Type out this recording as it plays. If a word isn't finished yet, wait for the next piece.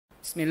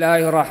بسم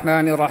الله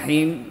الرحمن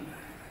الرحيم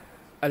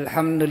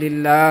الحمد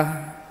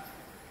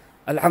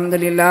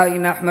لله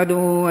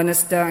نحمده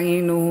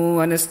ونستعينه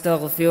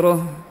ونستغفره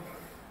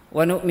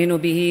ونؤمن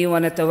به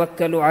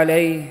ونتوكل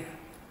عليه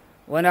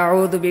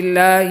ونعوذ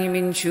بالله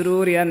من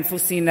شرور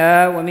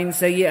أنفسنا ومن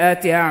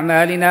سيئات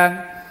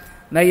أعمالنا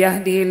من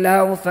يهده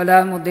الله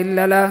فلا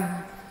مضل له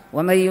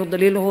ومن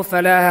يضلله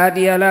فلا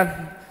هادي له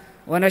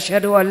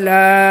ونشهد أن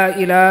لا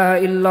إله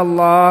إلا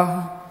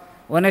الله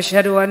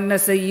ونشهد أن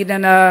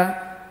سيدنا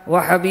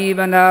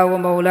وحبيبنا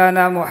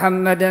ومولانا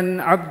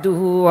محمدا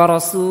عبده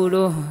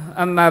ورسوله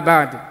أما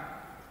بعد.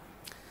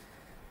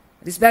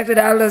 Respected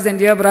elders and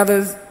dear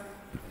brothers,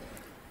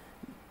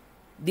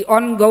 the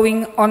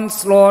ongoing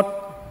onslaught,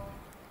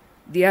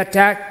 the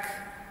attack,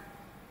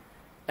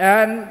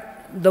 and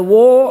the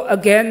war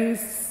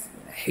against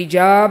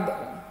hijab,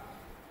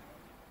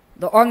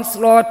 the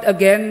onslaught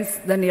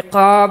against the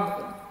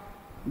niqab,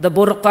 the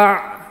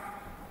burqa,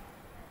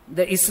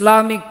 the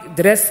Islamic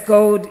dress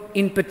code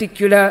in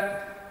particular,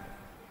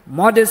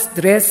 modest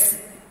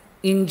dress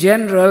in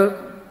general,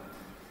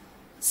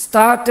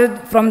 started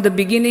from the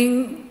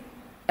beginning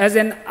as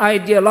an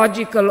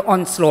ideological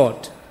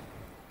onslaught.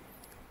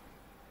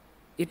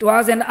 It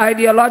was an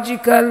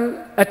ideological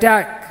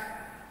attack.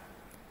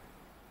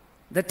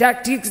 The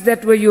tactics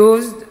that were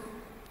used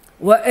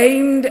were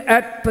aimed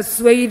at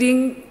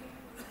persuading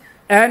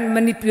and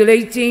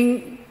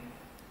manipulating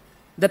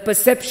the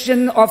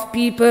perception of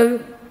people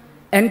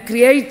and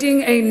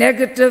creating a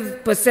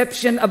negative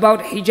perception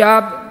about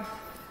hijab,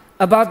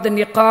 about the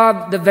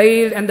niqab, the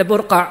veil, and the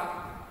burqa.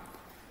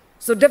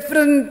 So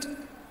different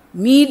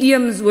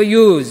mediums were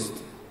used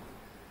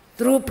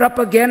through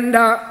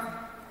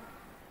propaganda,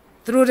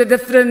 through the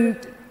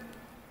different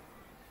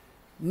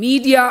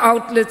media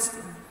outlets,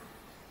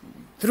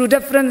 through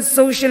different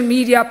social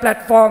media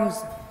platforms.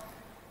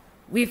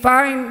 We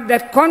find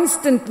that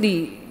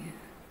constantly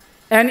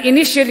and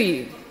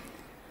initially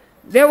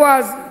there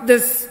was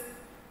this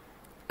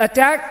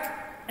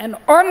attack and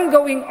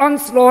ongoing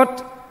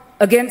onslaught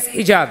against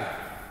hijab.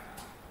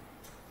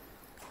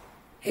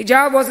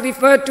 Hijab was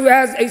referred to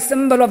as a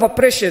symbol of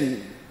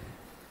oppression.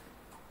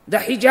 The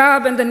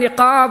hijab and the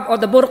niqab or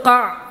the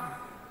burqa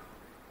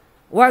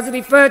was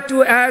referred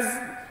to as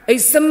a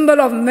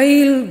symbol of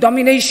male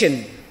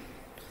domination.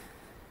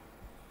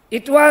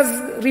 It was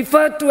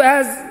referred to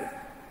as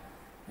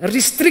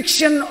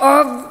restriction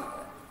of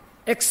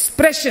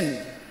expression.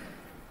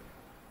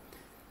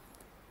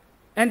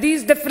 And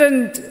these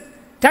different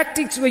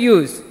tactics were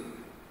used.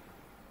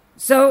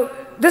 So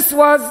this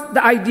was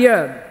the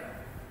idea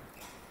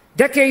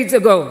decades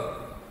ago.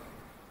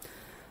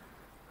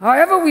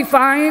 However, we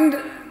find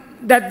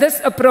that this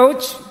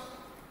approach,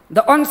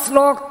 the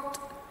onslaught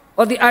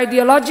or the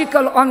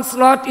ideological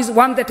onslaught, is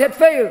one that had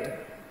failed.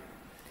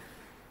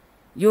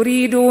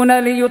 يُرِيدُونَ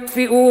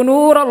لِيُطْفِئُوا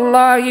نُورَ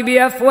اللَّهِ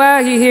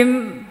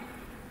بِأَفْوَاهِهِمْ.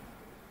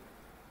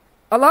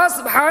 Allah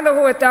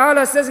subhanahu wa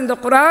ta'ala says in the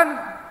Quran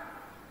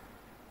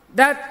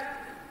that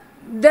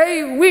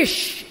they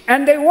wish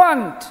and they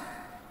want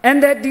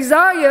and their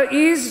desire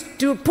is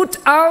to put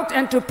out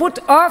and to put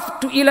off,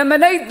 to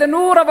eliminate the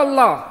nur of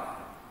Allah.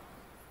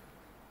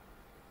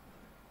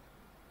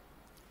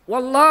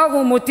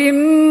 Wallahu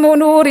mutimmu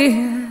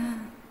nurih.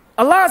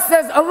 Allah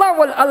says Allah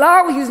will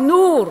allow His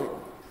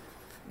nur,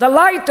 the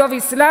light of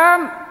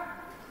Islam,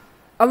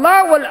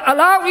 Allah will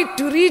allow it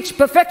to reach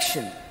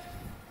perfection.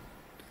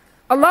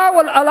 Allah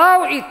will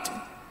allow it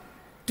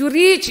to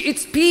reach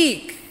its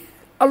peak.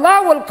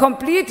 Allah will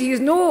complete His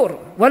nur.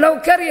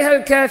 وَلَوْ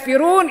كَرِهَ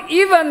الْكَافِرُونَ.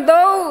 Even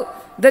though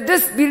the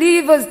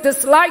disbelievers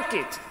dislike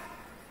it,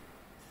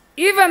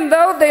 even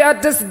though they are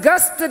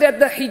disgusted at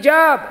the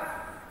hijab,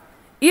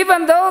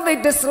 even though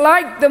they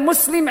dislike the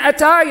Muslim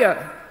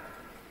attire,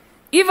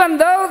 even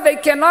though they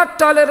cannot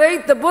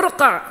tolerate the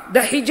burqa, the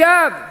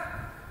hijab,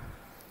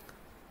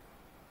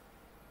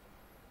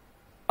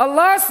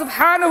 Allah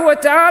subhanahu wa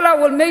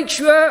ta'ala will make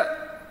sure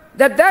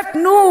that that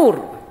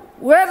nur,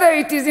 whether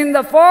it is in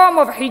the form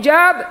of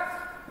hijab,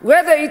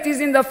 whether it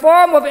is in the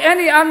form of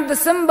any other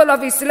symbol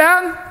of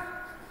Islam,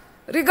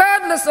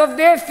 regardless of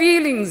their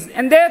feelings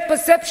and their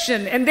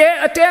perception and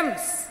their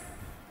attempts,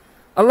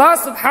 Allah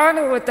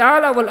subhanahu wa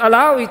ta'ala will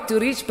allow it to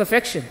reach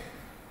perfection.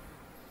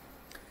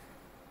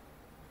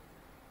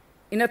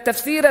 In a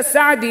tafsir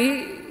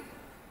al-Sa'di,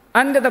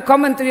 under the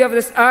commentary of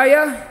this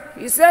ayah,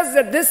 he says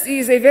that this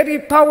is a very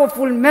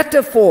powerful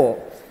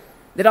metaphor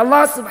that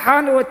Allah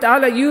subhanahu wa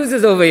ta'ala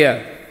uses over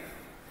here.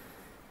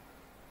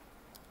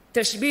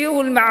 تشبيه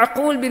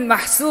المعقول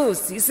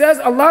بالمحسوس. He says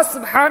Allah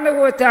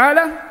subhanahu wa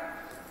ta'ala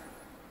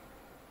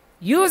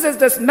uses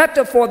this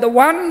metaphor, the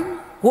one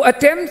who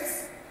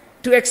attempts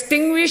to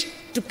extinguish,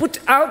 to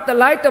put out the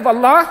light of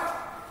Allah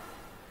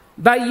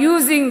by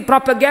using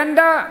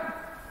propaganda,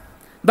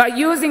 by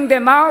using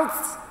their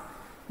mouths,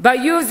 by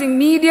using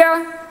media.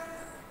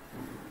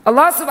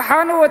 Allah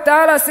subhanahu wa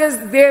ta'ala says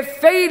their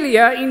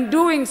failure in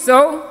doing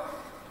so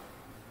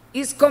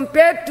is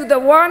compared to the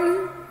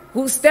one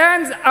who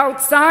stands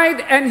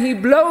outside and he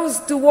blows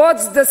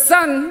towards the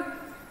sun,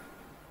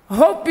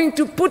 hoping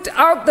to put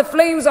out the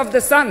flames of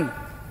the sun.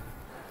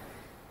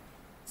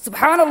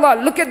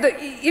 Subhanallah, look at the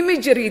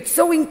imagery, it's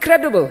so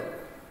incredible.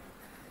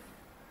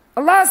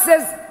 Allah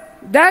says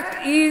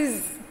that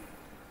is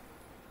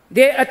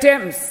their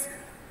attempts.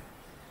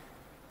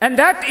 And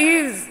that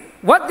is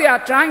what they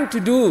are trying to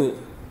do.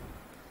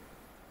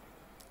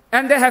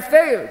 And they have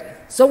failed.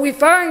 So we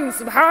find,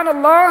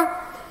 subhanallah,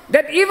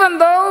 that even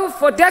though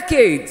for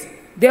decades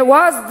there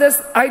was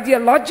this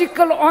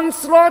ideological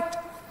onslaught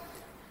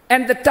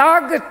and the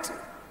target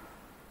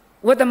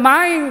were the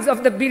minds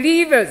of the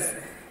believers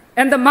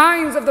and the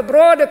minds of the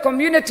broader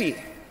community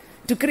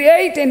to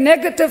create a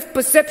negative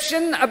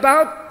perception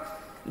about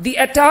the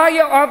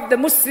attire of the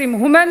Muslim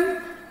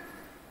woman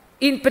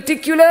in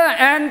particular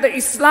and the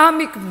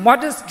Islamic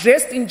modest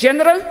dress in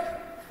general,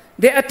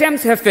 their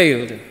attempts have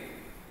failed.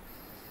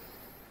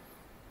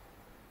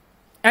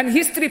 And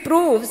history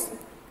proves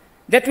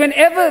that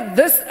whenever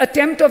this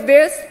attempt of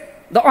theirs,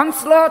 the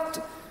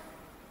onslaught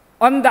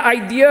on the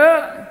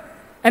idea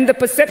and the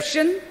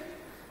perception,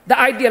 the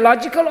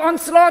ideological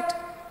onslaught,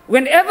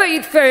 whenever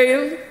it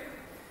failed,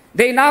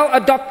 they now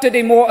adopted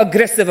a more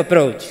aggressive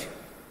approach.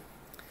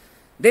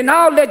 They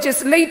now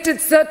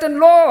legislated certain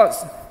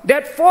laws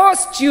that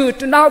forced you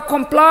to now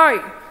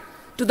comply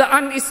to the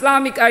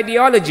un-Islamic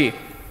ideology.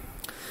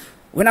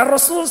 When our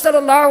Rasul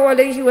sallallahu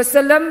alayhi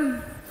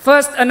wasallam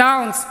first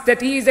announced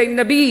that he is a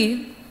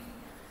Nabi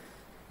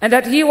and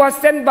that he was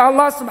sent by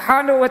Allah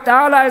subhanahu wa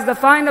ta'ala as the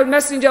final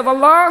messenger of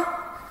Allah,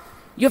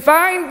 you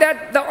find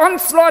that the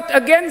onslaught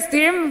against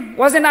him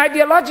was an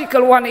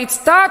ideological one. It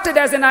started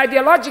as an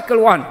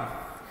ideological one.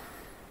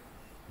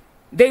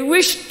 They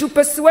wished to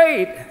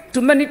persuade,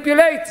 to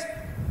manipulate,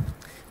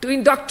 to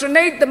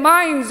indoctrinate the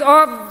minds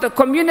of the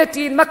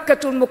community in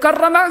Makkatul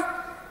Mukarramah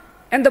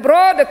and the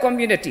broader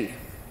community,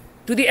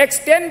 to the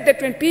extent that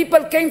when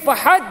people came for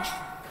Hajj,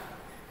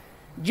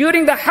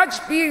 during the Hajj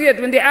period,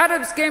 when the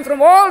Arabs came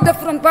from all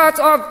different parts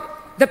of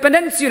the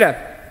peninsula,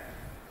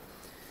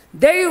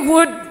 they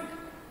would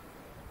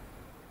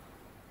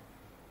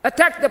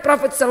attack the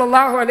Prophet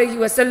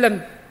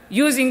ﷺ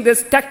using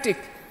this tactic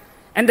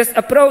and this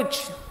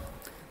approach,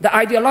 the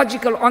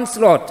ideological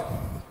onslaught.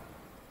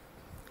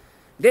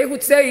 They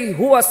would say,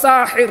 Huwa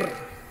sahir,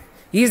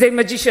 he is a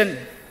magician.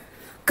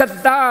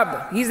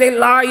 Kadhab, he is a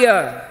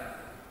liar.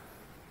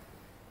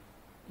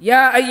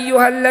 Ya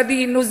ayyuha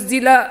alladhi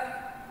nuzzila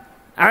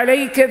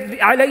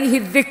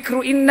alayhi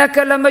dhikru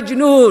innaka la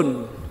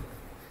majnoon.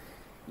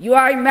 You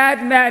are a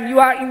madman, you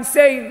are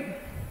insane.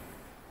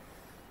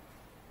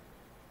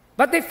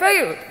 But they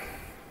failed.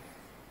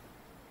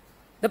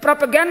 The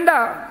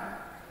propaganda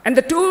and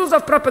the tools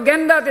of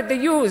propaganda that they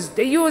use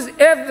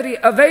every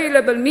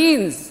available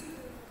means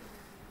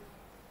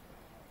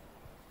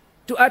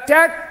to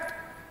attack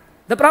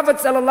the Prophet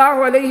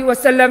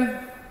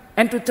ﷺ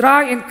and to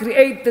try and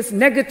create this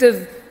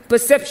negative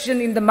perception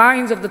in the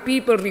minds of the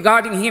people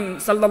regarding him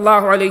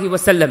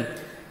ﷺ.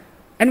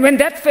 And when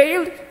that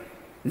failed,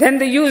 then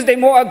they used a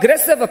more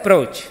aggressive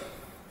approach.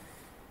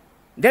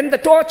 Then the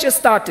torture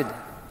started.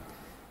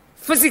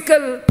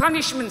 Physical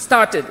punishment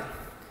started.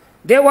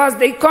 There was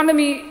the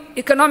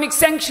economic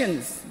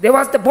sanctions. There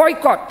was the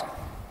boycott.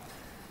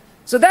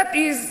 So that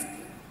is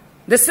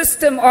the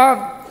system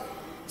of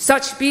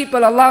such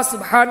people. Allah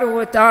subhanahu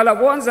wa ta'ala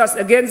warns us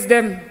against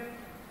them.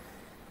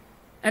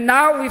 And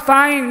now we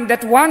find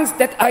that once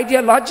that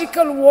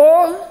ideological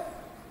war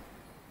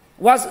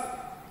was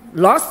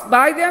lost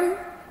by them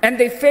and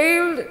they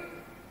failed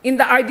in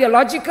the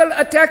ideological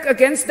attack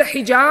against the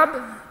hijab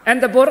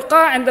and the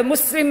burqa and the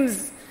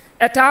Muslims'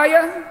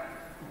 attire,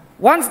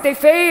 once they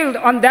failed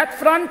on that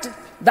front,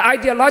 the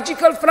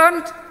ideological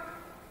front,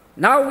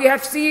 now we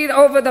have seen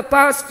over the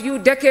past few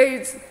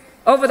decades,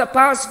 over the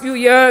past few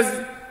years,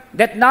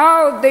 that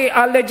now they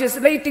are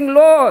legislating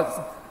laws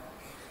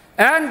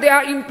and they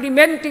are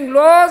implementing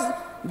laws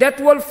that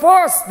will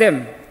force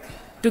them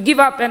to give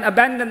up and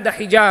abandon the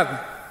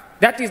hijab.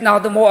 That is now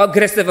the more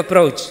aggressive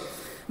approach.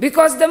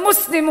 Because the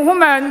Muslim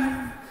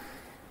woman,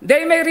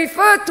 they may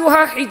refer to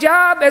her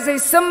hijab as a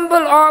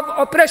symbol of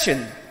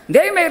oppression.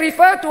 They may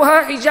refer to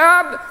her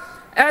hijab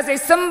as a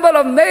symbol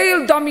of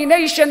male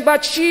domination,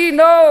 but she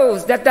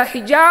knows that the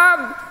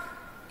hijab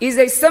is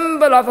a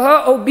symbol of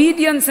her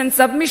obedience and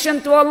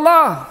submission to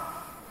Allah.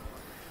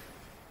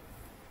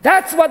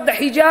 That's what the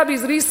hijab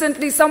is.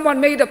 Recently someone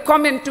made a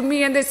comment to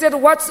me and they said,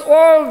 what's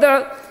all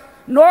the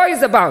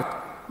noise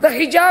about? The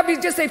hijab is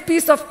just a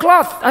piece of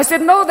cloth. I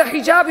said, no, the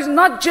hijab is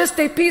not just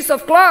a piece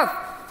of cloth.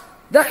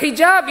 The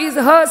hijab is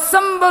her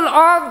symbol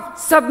of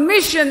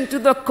submission to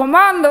the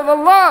command of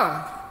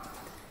Allah.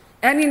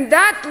 And in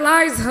that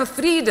lies her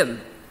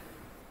freedom.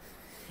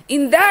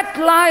 In that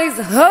lies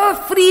her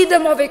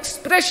freedom of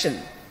expression.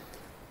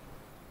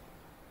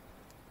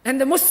 And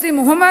the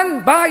Muslim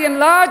woman, by and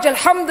large,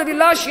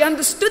 alhamdulillah, she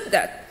understood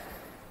that.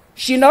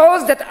 She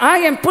knows that I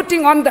am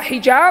putting on the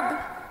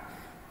hijab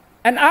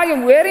and I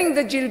am wearing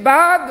the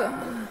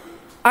jilbab,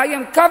 I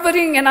am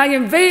covering and I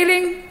am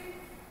veiling,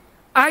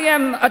 I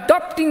am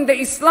adopting the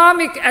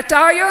Islamic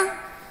attire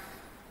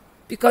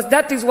because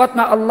that is what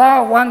my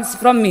Allah wants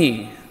from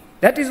me.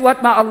 That is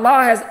what my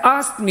Allah has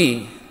asked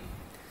me.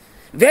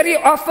 Very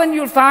often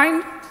you'll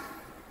find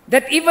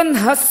that even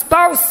her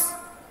spouse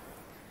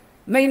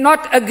may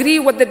not agree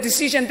with the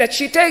decision that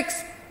she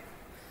takes.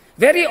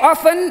 Very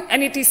often,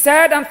 and it is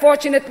sad,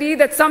 unfortunately,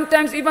 that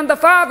sometimes even the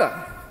father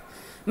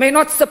may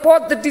not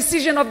support the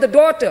decision of the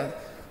daughter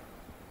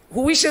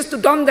who wishes to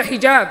don the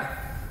hijab.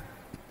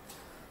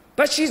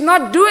 But she's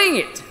not doing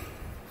it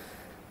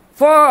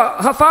for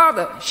her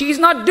father. She's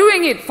not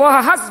doing it for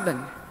her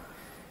husband.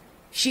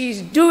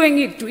 She's doing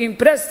it to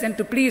impress and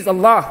to please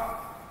Allah.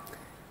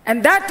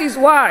 And that is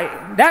why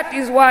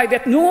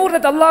that nur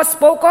that Allah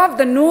spoke of,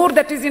 the nur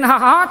that is in her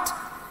heart,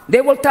 they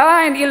will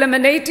try and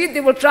eliminate it,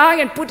 they will try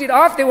and put it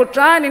off, they will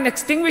try and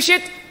extinguish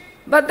it.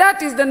 But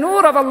that is the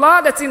nur of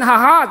Allah that's in her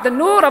heart. The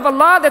nur of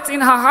Allah that's in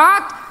her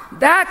heart,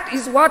 that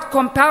is what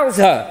compels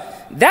her.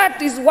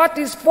 That is what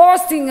is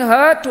forcing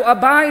her to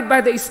abide by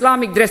the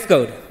Islamic dress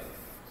code.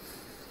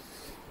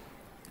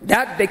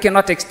 That they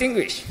cannot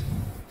extinguish.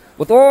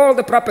 With all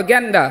the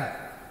propaganda,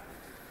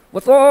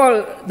 with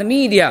all the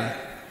media,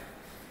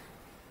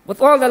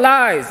 with all the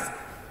lies,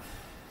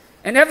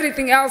 and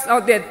everything else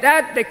out there,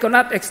 that they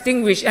cannot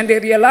extinguish, and they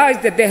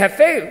realize that they have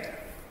failed.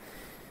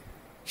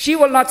 She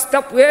will not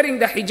stop wearing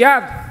the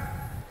hijab,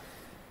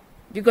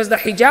 because the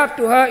hijab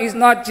to her is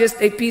not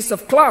just a piece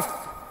of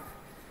cloth.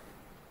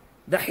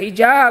 The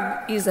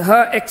hijab is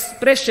her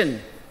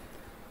expression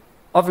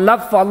of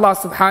love for Allah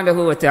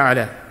subhanahu wa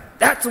ta'ala.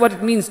 That's what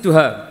it means to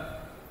her.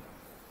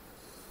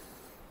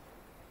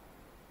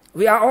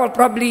 We are all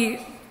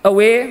probably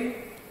aware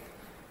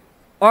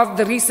of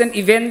the recent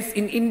events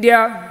in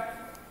India,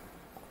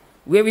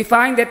 where we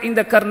find that in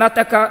the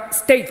Karnataka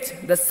state,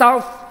 the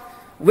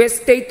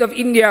southwest state of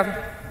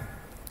India,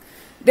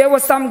 there were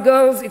some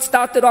girls. It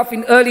started off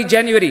in early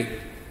January.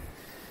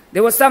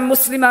 There were some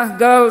Muslimah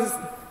girls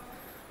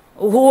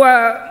who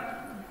were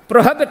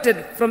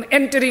prohibited from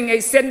entering a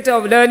center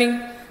of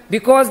learning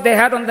because they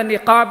had on the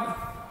niqab.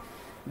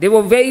 They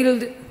were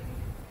veiled.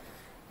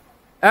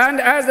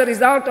 And as a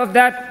result of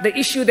that, the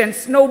issue then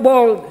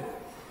snowballed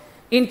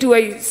into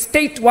a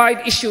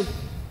statewide issue.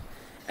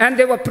 And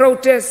there were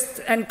protests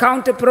and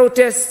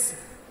counter-protests.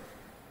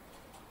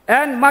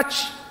 And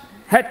much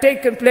had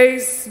taken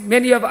place.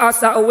 Many of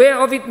us are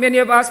aware of it. Many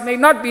of us may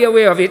not be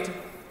aware of it.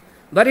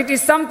 But it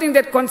is something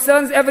that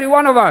concerns every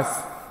one of us.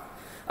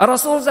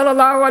 Rasul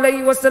sallallahu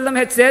alayhi wa sallam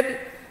had said,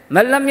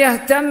 مَنْ لَمْ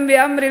يَهْتَمْ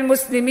بِأَمْرِ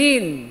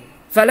الْمُسْلِمِينَ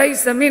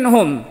فَلَيْسَ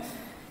مِنْهُمْ.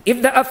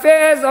 If the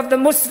affairs of the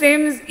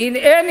Muslims in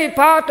any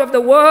part of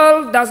the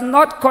world does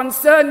not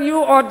concern you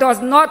or does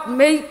not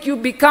make you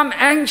become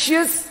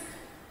anxious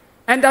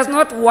and does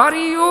not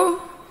worry you,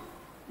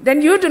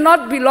 then you do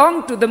not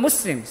belong to the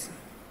Muslims.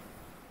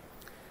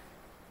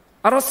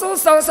 Rasul sallallahu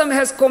alayhi wa sallam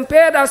has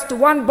compared us to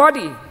one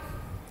body.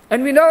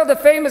 And we know the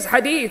famous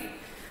hadith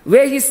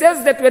where he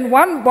says that when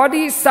one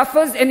body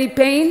suffers any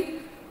pain,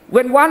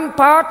 when one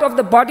part of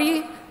the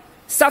body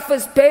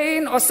suffers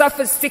pain or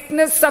suffers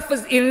sickness,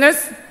 suffers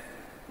illness,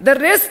 the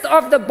rest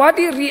of the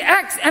body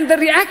reacts, and the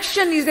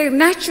reaction is a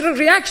natural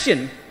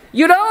reaction.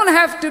 You don't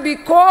have to be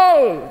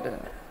called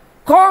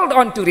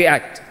on to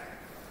react.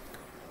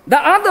 The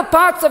other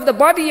parts of the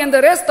body and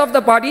the rest of the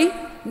body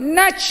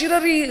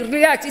naturally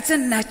react. It's a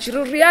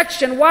natural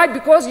reaction. Why?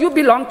 Because you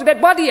belong to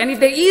that body. And if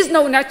there is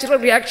no natural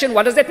reaction,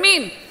 what does that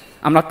mean?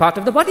 I'm not part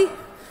of the body.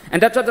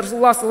 And that's what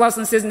Rasulullah sallallahu alaihi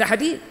wasallam says in the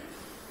hadith.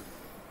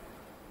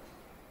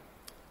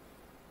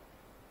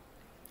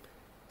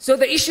 So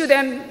the issue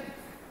then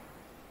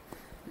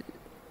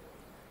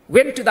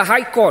went to the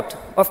High Court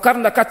of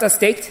Karnataka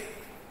state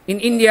in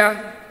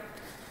India.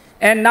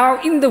 And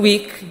now in the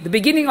week, the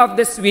beginning of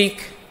this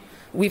week,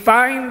 we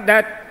find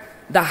that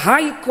the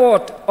High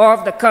Court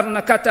of the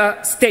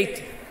Karnataka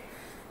state,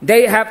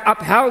 they have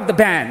upheld the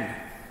ban.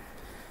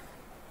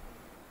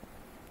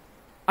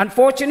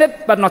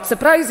 Unfortunate, but not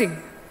surprising.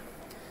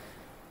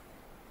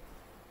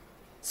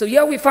 So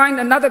here we find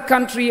another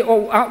country,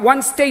 or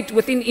one state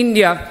within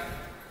India,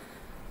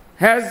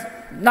 has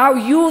now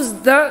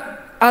used the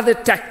other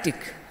tactic,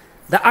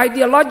 the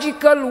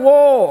ideological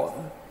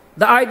war,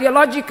 the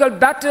ideological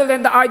battle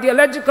and the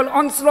ideological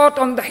onslaught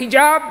on the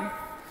hijab.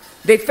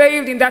 They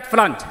failed in that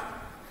front.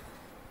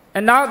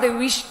 And now they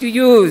wish to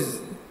use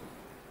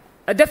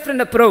a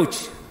different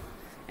approach.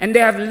 And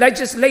they have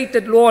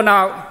legislated law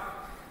now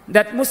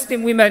that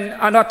Muslim women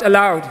are not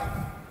allowed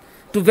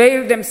to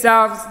veil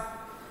themselves,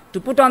 to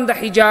put on the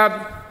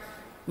hijab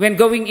when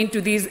going into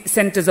these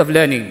centers of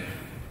learning.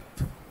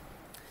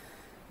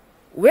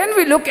 When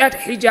we look at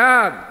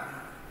hijab,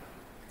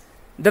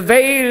 the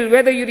veil,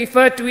 whether you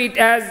refer to it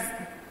as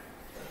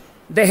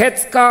the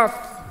headscarf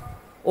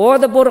or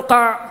the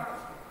burqa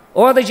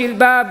or the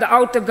jilbab, the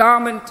outer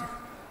garment,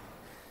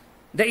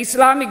 the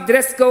Islamic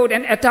dress code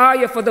and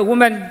attire for the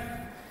woman,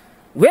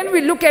 when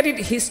we look at it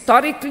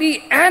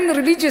historically and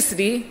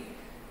religiously,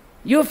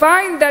 you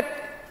find that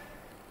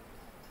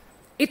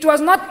it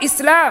was not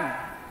Islam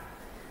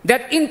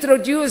that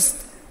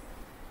introduced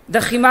the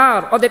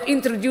khimar or that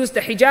introduced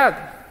the hijab.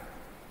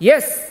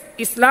 Yes,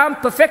 Islam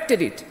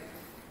perfected it.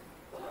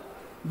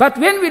 But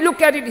when we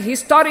look at it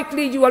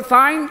historically, you will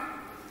find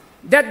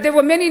that there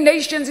were many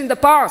nations in the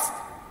past.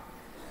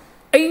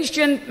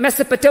 Ancient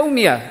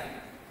Mesopotamia,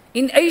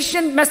 In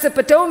ancient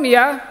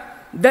Mesopotamia,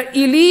 the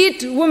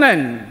elite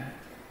woman,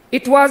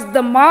 it was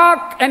the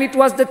mark and it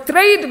was the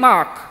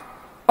trademark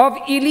of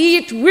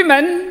elite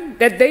women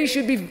that they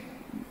should be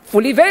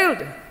fully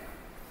veiled.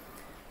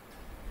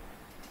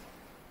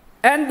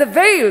 And the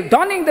veil,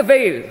 donning the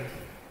veil,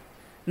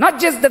 not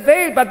just the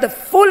veil, but the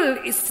full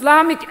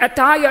Islamic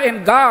attire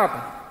and garb.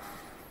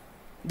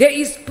 There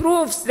is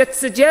proofs that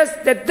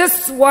suggest that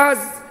this was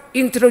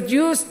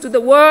introduced to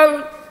the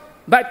world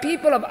by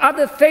people of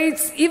other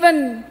faiths,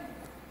 even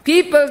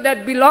people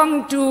that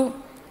belong to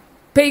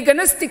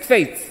paganistic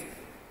faiths.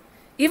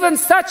 Even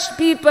such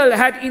people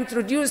had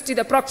introduced it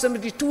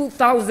approximately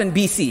 2000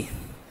 BC.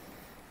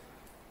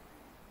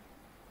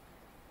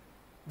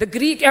 The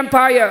Greek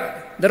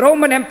Empire, the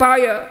Roman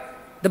Empire,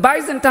 the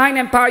Byzantine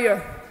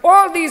Empire,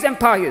 all these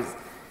empires,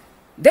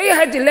 they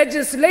had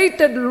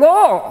legislated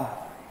law,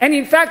 and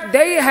in fact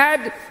they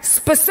had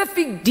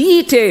specific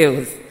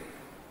details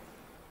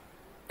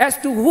as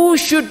to who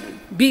should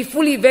be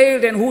fully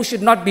veiled and who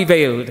should not be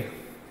veiled.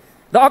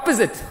 The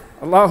opposite,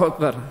 Allahu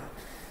Akbar.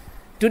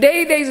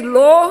 Today there is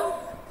law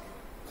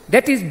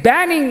that is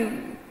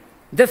banning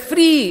the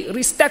free,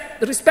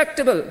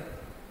 respectable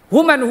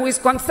woman who is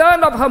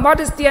concerned of her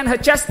modesty and her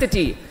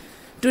chastity.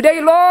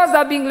 Today laws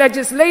are being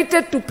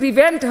legislated to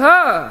prevent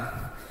her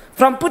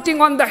from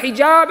putting on the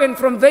hijab and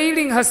from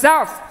veiling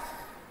herself.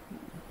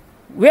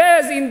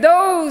 Whereas in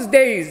those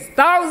days,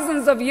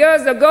 thousands of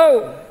years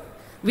ago,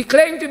 we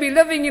claim to be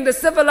living in the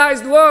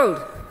civilized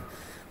world.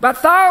 But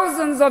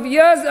thousands of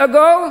years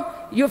ago,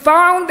 you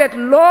found that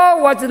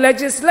law was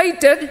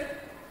legislated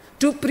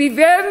to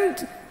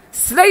prevent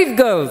slave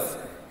girls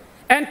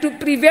and to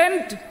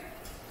prevent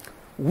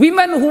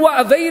women who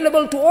are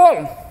available to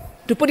all,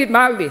 to put it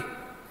mildly.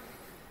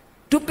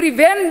 To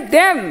prevent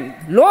them,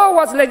 law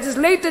was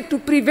legislated to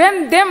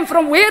prevent them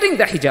from wearing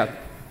the hijab.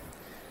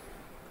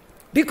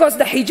 Because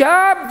the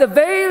hijab, the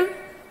veil,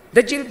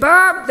 the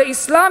jilbab, the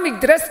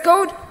Islamic dress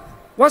code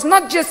was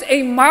not just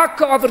a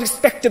marker of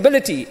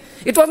respectability.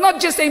 It was not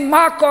just a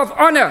marker of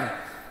honor,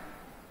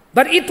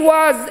 but it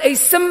was a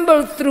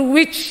symbol through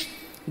which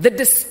the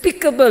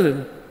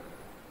despicable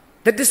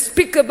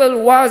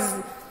was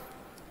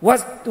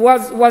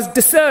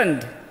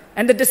discerned,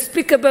 and the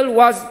despicable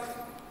was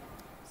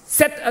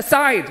set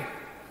aside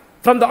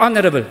from the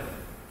honorable.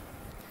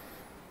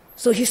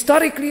 So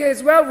historically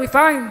as well, we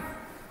find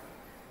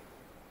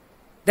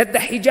that the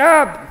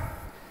hijab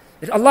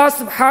that Allah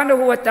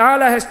subhanahu wa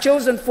ta'ala has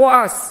chosen for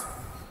us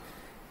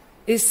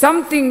is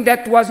something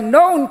that was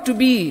known to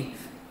be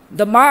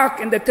the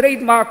mark and the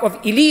trademark of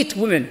elite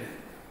women,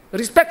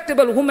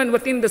 respectable women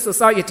within the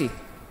society.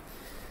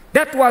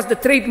 That was the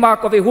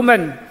trademark of a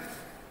woman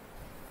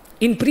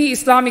in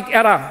pre-Islamic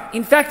era.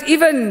 In fact,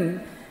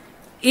 even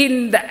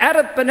in the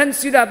Arab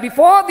Peninsula,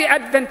 before the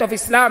advent of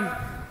Islam,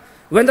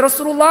 when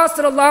Rasulullah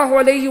sallallahu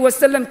alayhi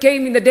wasallam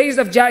came in the days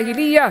of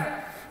Jahiliyyah,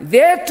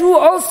 there too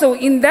also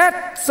in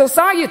that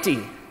society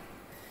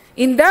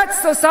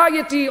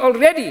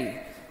already,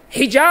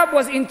 hijab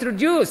was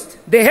introduced,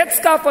 the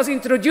headscarf was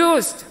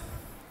introduced.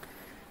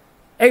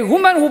 A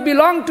woman who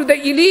belonged to the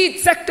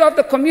elite sector of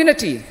the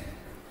community,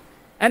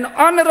 an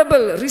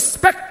honorable,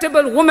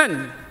 respectable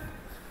woman,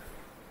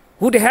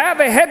 would have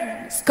a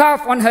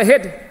headscarf on her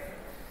head.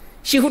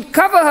 She would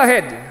cover her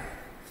head.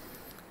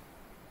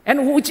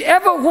 And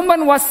whichever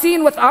woman was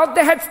seen without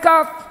the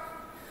headscarf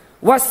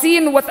was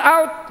seen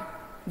without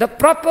the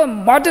proper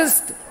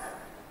modest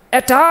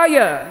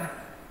attire.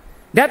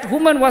 That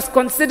woman was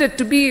considered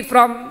to be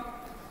from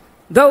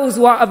those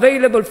who are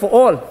available for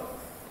all.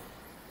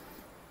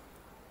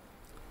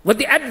 With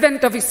the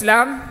advent of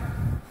Islam,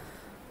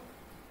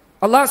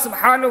 Allah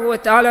subhanahu wa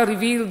ta'ala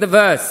revealed the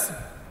verse,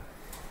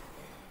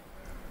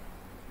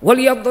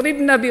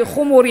 وَلْيَضْرِبْنَ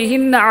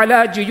بِخُمُرِهِنَّ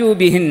عَلَى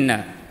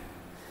جُيُوبِهِنَّ.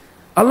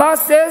 Allah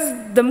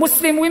says the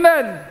Muslim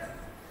women,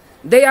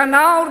 they are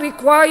now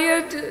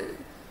required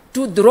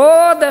to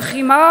draw the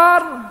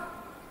khimar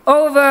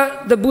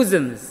over the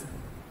bosoms.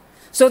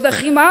 So the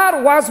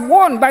khimar was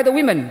worn by the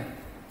women.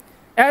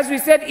 As we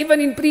said, even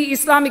in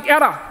pre-Islamic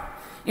era,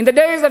 in the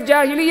days of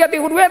Jahiliyyah, they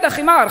would wear the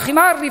khimar.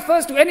 Khimar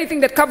refers to anything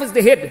that covers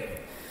the head.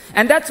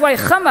 And that's why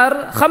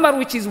khamar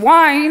which is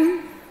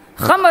wine,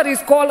 khamar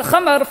is called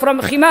khamar from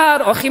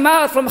khimar or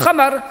khimar from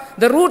khamar.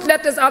 The root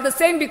letters are the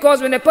same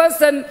because when a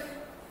person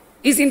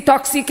is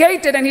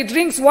intoxicated and he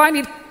drinks wine,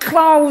 it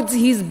clouds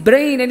his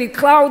brain and it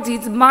clouds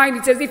his mind.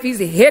 It's as if his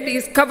head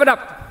is covered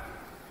up.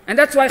 And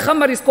that's why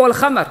khamar is called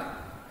khamar.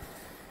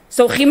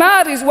 So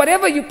khimar is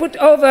whatever you put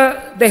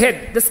over the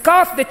head. The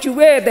scarf that you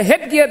wear, the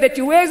headgear that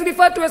you wear is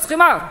referred to as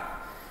khimar.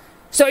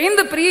 So in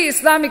the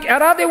pre-Islamic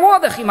era, they wore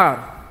the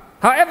khimar.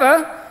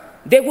 However,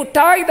 they would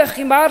tie the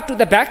khimar to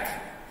the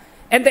back,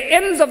 and the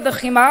ends of the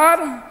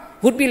khimar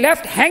would be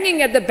left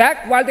hanging at the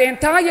back while the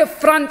entire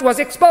front was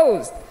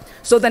exposed.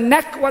 So the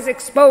neck was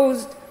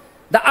exposed,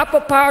 the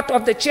upper part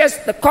of the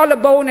chest, the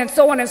collarbone, and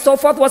so on and so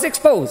forth was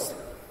exposed.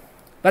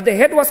 But the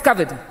head was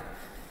covered.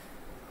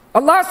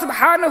 Allah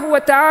subhanahu wa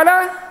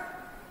ta'ala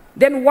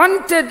then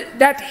wanted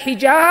that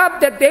hijab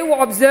that they were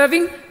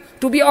observing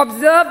to be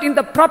observed in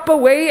the proper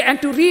way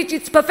and to reach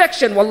its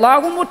perfection.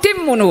 Wallahu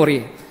mutimmu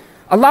nuri.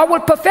 Allah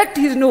will perfect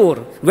His nur.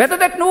 Whether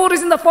that nur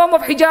is in the form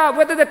of hijab,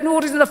 whether that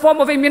nur is in the form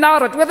of a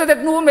minaret, whether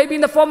that nur may be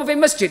in the form of a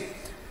masjid.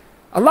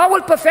 Allah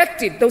will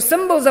perfect it. Those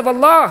symbols of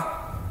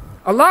Allah,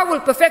 Allah will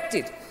perfect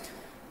it.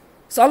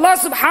 So Allah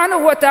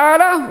subhanahu wa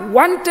ta'ala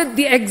wanted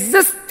the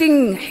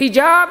existing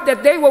hijab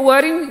that they were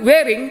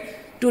wearing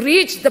to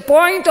reach the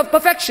point of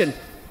perfection.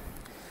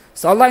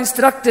 So Allah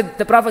instructed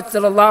the Prophet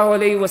sallallahu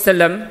alaihi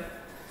wasallam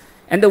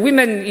and the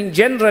women in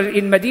general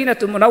in Medina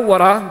to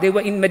Munawwara, they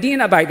were in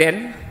Medina by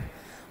then,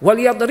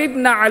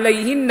 وَلْيَضْرِبْنَ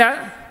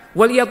عَلَيْهِنَّ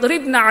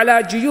وَلْيَضْرِبْنَ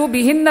عَلَى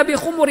جُيُوبِهِنَّ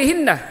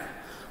بِخُمُرِهِنَّ.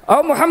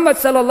 O Muhammad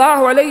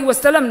sallallahu alayhi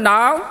wasallam,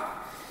 now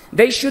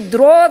they should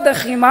draw the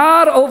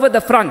khimar over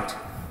the front.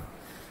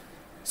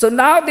 So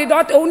now they're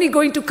not only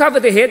going to cover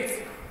the head,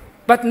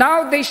 but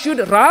now they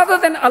should, rather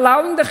than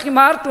allowing the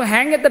khimar to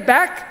hang at the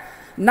back,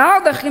 now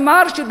the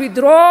khimar should be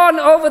drawn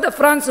over the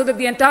front so that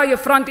the entire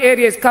front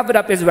area is covered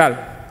up as well.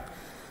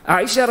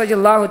 Aisha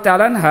radiallahu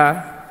ta'ala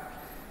anha,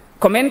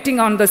 commenting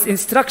on this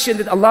instruction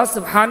that Allah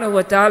subhanahu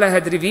wa ta'ala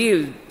had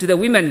revealed to the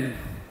women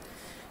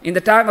in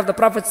the time of the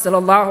Prophet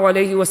sallallahu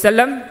alaihi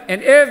wasallam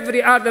and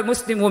every other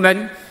Muslim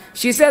woman,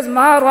 she says,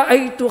 "Ma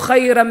ra'aytu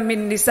khayran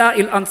min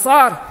nisa'il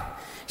ansar."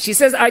 She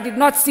says, I did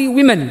not see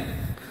women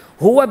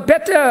who were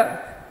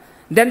better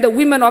than the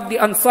women of the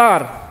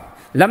Ansar.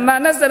 لما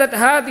نزلت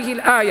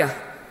هذه الآية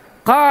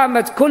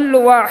قامت كل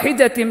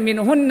واحدة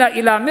منهن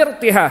إلى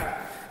مرطها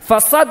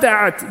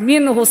فصدعت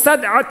منه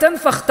صدعة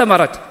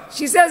فاختمرت.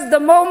 She says the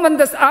moment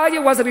this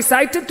ayah was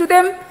recited to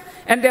them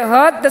and they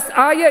heard this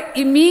ayah,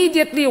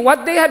 immediately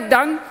what they had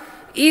done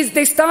is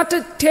they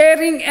started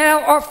tearing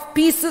off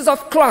pieces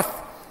of cloth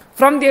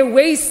from their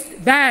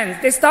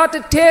waistbands. They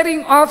started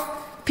tearing off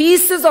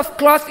pieces of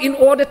cloth in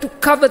order to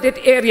cover that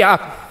area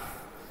up.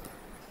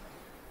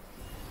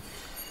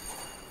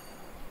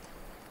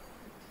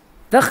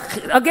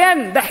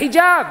 Again, the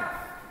hijab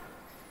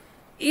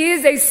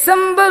is a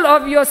symbol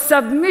of your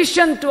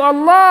submission to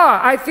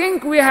Allah. I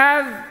think we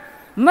have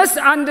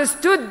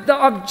misunderstood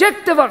the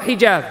objective of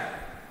hijab.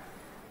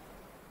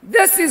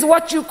 This is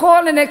what you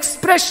call an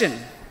expression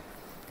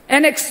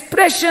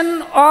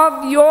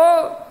of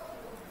your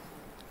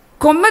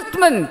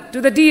commitment to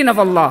the deen of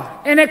Allah,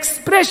 an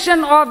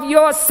expression of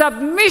your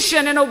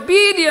submission and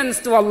obedience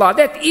to Allah,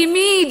 that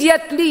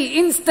immediately,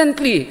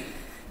 instantly,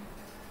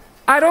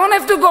 I don't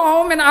have to go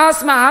home and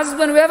ask my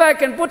husband whether I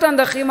can put on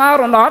the khimar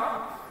or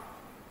not.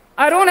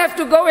 I don't have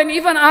to go and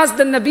even ask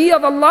the Nabi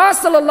of Allah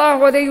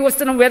sallallahu alayhi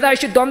wasallam whether I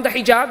should don the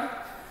hijab.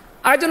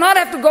 I do not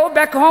have to go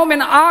back home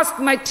and ask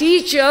my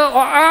teacher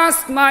or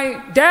ask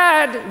my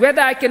dad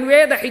whether I can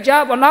wear the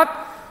hijab or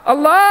not.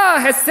 Allah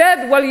has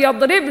said,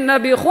 وَلْيَضْرِبْنَ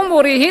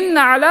بِخُمُرِهِنَّ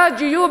عَلَى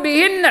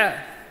جُيُوبِهِنَّ.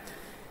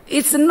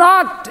 It's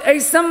not a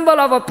symbol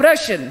of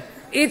oppression.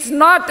 It's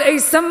not a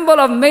symbol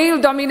of male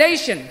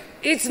domination.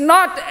 It's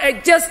not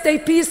just a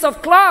piece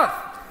of cloth.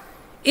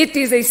 It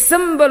is a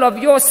symbol of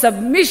your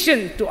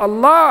submission to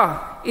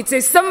Allah. It's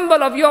a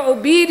symbol of your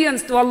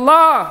obedience to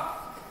Allah.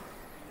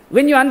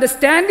 When you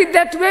understand it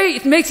that way,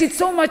 it makes it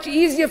so much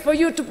easier for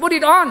you to put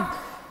it on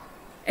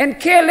and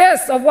care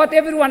less of what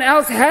everyone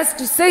else has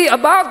to say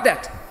about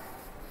that.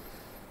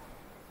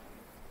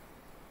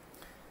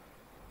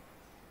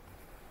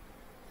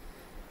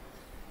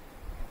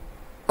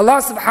 Allah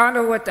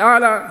subhanahu wa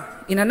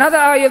ta'ala in another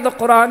ayah of the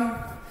Quran,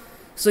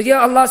 so here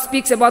Allah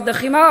speaks about the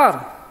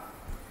khimar,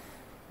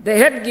 the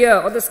headgear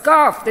or the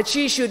scarf that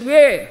she should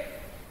wear.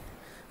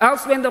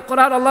 Elsewhere in the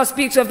Quran Allah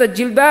speaks of the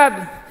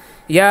jilbab.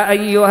 Ya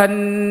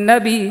ayyuhan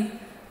nabi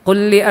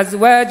qul li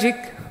azwajik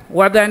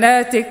wa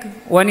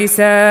banatik wa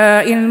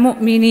nisa'il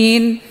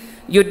mu'minin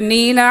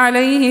yudnina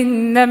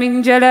alayhinna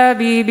min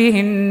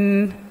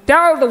jalabibihin.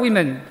 Tell the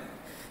women,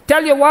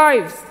 tell your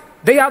wives,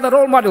 they are the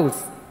role models.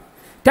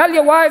 Tell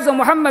your wives, O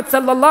Muhammad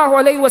sallallahu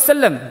alayhi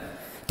wasallam.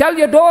 Tell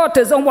your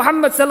daughters, O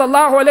Muhammad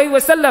sallallahu alayhi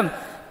wasallam.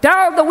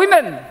 Tell the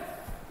women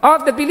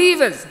of the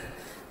believers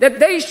that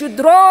they should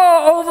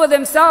draw over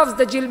themselves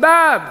the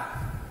jilbab.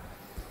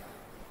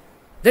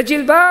 The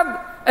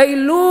jilbab, a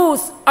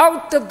loose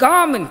outer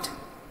garment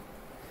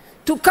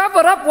to cover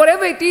up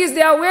whatever it is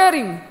they are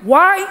wearing.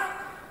 Why?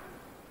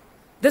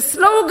 The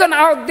slogan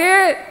out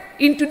there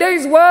in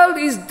today's world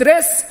is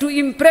dress to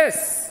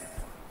impress.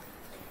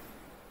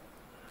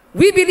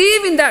 We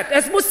believe in that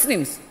as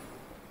Muslims.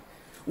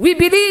 We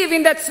believe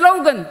in that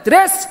slogan,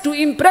 dress to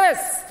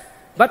impress.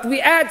 But we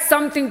add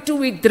something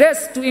to it,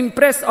 dress to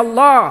impress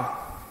Allah.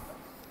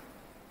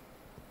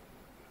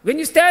 When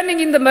you're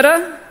standing in the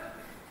mirror,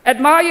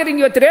 admiring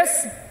your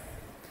dress,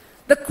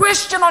 the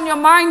question on your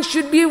mind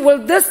should be, will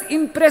this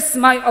impress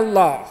my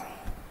Allah?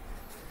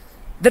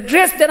 The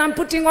dress that I'm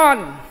putting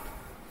on.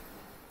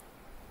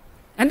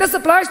 And this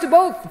applies to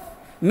both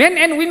men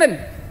and women.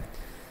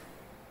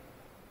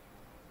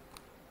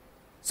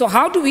 So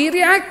how do we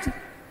react?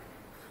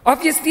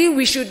 Obviously,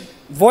 we should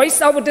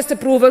voice our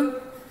disapproval.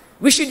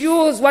 We should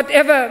use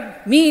whatever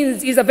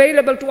means is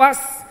available to us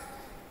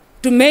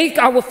to make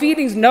our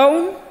feelings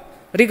known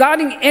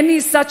regarding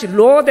any such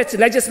law that's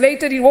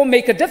legislated. It won't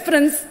make a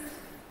difference.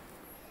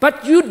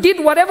 but you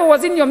did whatever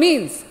was in your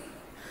means.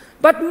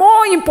 But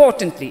more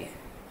importantly,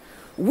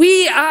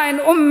 we are an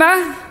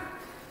ummah,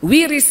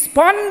 we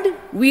respond,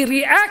 we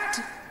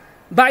react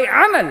by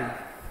amal,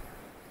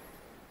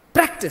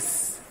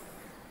 practice.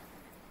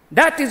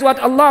 That is what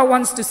Allah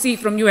wants to see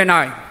from you and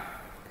I.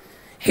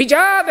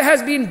 Hijab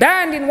has been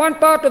banned in one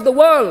part of the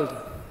world,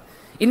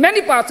 in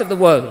many parts of the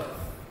world.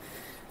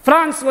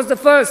 France was the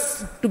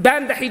first to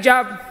ban the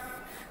hijab.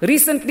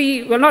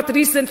 Recently, well not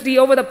recently,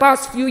 over the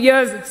past few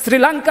years, Sri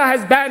Lanka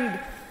has banned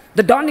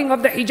the donning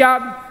of the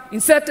hijab. In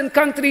certain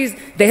countries,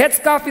 the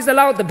headscarf is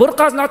allowed, the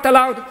burqa is not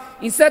allowed.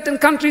 In certain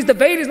countries, the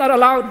veil is not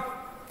allowed.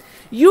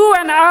 You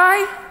and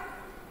I,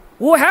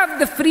 who have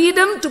the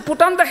freedom to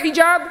put on the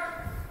hijab,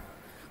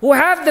 who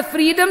have the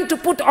freedom to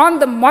put on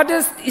the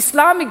modest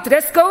Islamic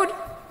dress code,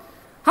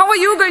 how are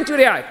you going to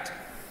react?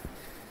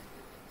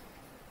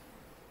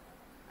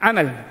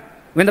 Amal.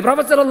 When the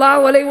Prophet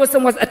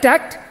ﷺ was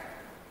attacked,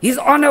 his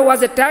honor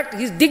was attacked,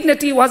 his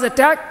dignity was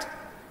attacked.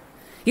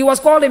 He was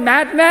called a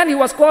madman, he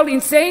was called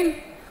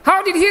insane.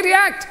 How did he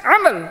react?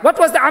 Amal. What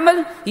was the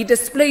amal? He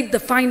displayed the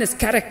finest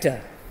character.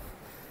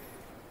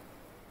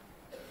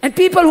 And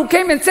people who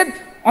came and said,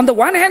 on the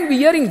one hand, we're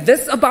hearing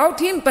this about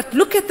him, but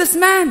look at this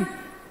man.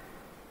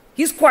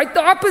 He's quite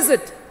the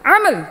opposite.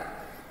 Amal.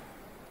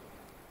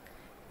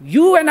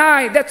 You and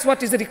I, that's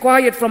what is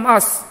required from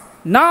us.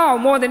 Now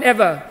more than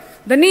ever.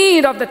 The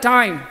need of the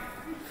time.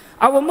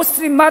 Our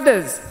Muslim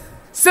mothers,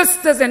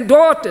 sisters and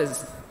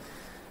daughters.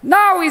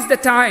 Now is the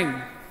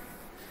time.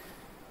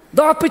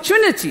 The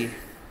opportunity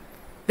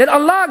that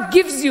Allah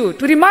gives you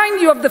to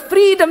remind you of the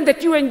freedom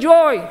that you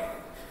enjoy,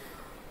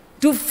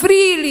 to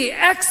freely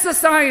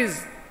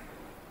exercise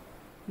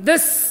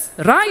this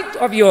right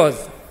of yours,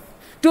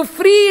 to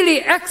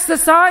freely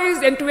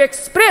exercise and to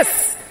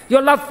express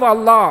your love for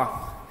Allah.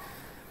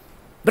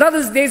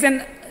 Brothers, there's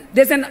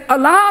an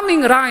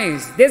alarming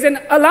rise, there's an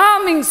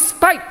alarming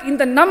spike in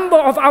the number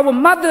of our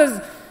mothers,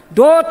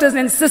 daughters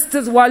and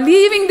sisters who are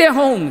leaving their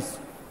homes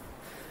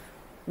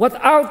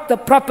without the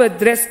proper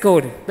dress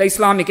code, the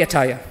Islamic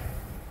attire.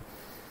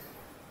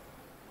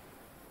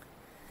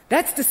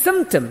 That's the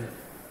symptom.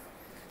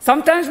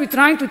 Sometimes we're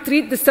trying to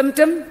treat the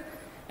symptom,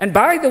 and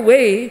by the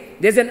way,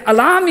 there's an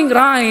alarming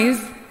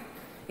rise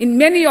in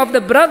many of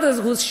the brothers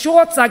whose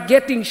shorts are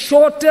getting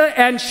shorter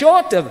and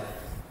shorter.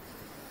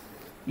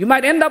 You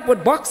might end up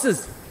with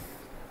boxes.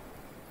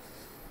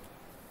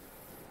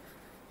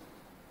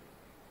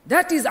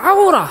 That is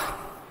awrah.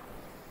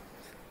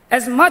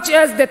 As much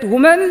as that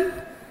woman,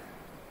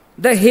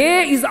 the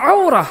hair is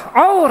awrah.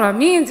 Awrah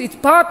means it's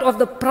part of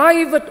the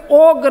private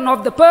organ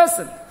of the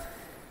person.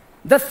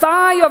 The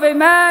thigh of a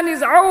man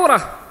is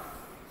awrah.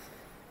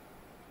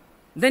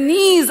 The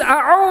knees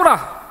are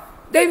awrah.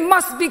 They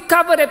must be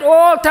covered at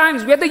all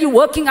times, whether you're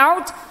working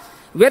out,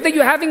 whether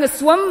you're having a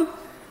swim,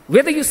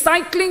 whether you're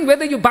cycling,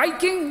 whether you're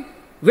biking,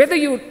 whether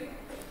you're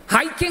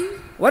hiking,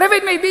 whatever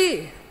it may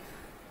be.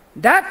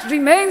 That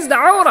remains the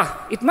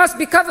awrah. It must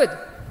be covered.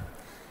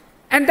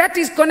 And that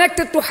is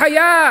connected to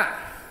haya.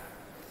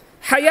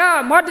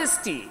 Haya,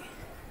 modesty,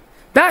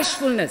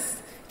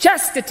 bashfulness,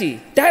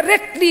 chastity,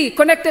 directly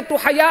connected to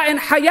haya, and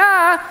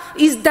haya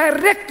is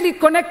directly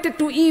connected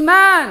to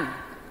iman.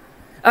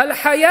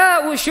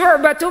 Al-haya'u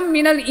shu'batun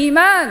min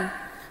al-iman.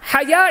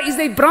 Haya is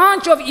a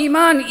branch of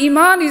iman.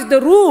 Iman is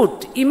the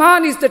root.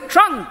 Iman is the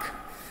trunk.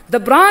 The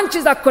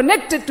branches are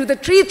connected to the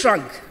tree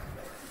trunk.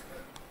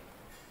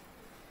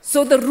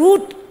 So the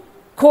root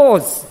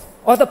cause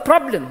or the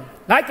problem,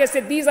 like I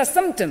said, these are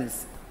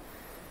symptoms.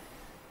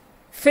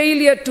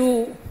 Failure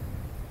to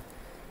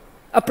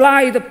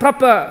apply the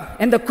proper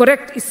and the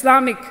correct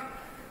Islamic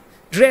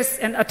dress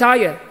and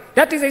attire.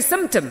 That is a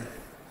symptom.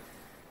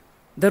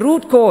 The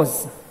root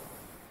cause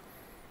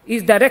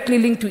is directly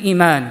linked to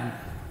iman.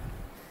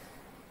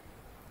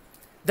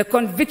 The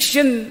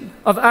conviction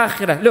of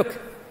akhirah. Look,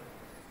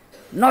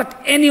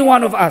 not any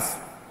one of us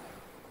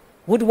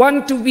would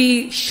want to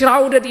be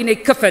shrouded in a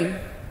coffin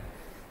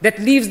that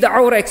leaves the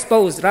awrah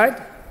exposed, right?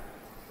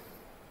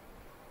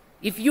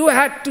 If you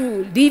had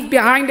to leave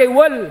behind a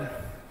will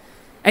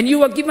and you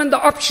were given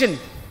the option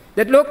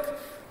that, look,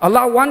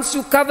 Allah wants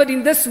you covered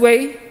in this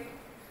way,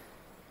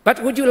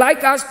 but would you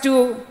like us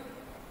to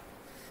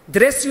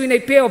dress you in a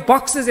pair of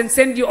boxers and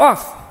send you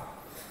off?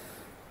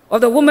 Or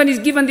the woman is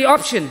given the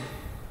option.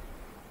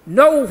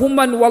 No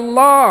woman,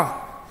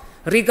 wallah,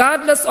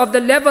 regardless of the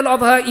level of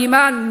her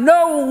iman,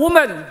 no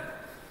woman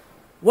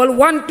will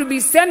want to be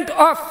sent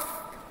off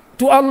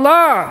to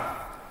Allah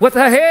with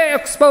her hair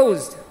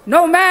exposed.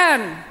 No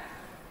man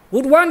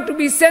would want to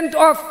be sent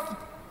off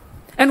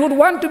and would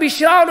want to be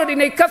shrouded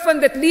in a coffin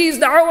that leaves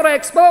the awrah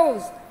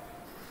exposed.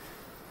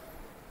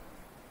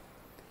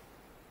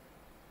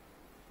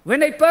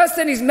 When a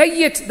person is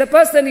mayyit, the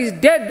person is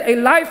dead, a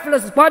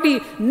lifeless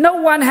body, no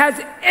one has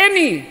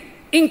any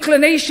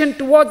inclination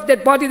towards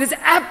that body. There's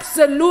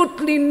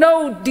absolutely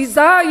no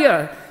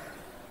desire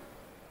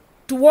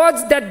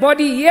towards that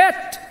body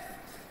yet.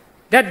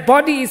 That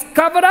body is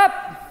covered up.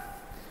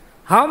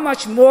 How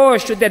much more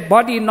should that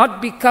body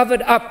not be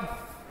covered up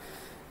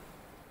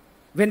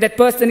when that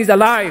person is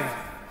alive?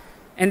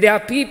 And there are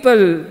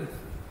people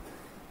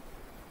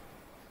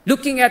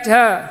looking at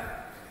her,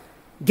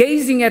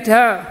 gazing at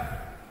her,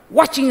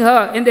 watching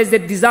her, and there's a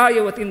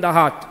desire within the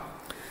heart.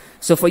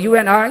 So for you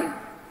and I,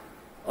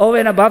 over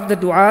and above the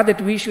dua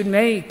that we should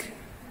make,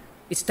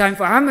 it's time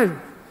for amal.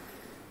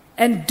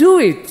 And do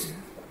it.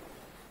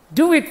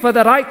 Do it for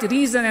the right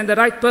reason and the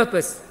right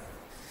purpose,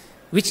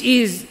 which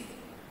is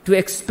to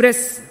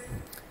express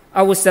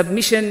our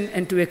submission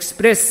and to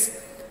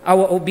express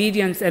our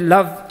obedience and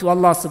love to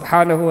Allah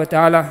subhanahu wa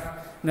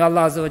ta'ala. May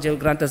Allah Azza wa Jal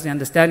grant us the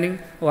understanding.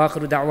 Wa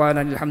akhiru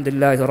da'wana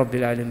alhamdulillahi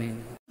rabbil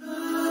alameen.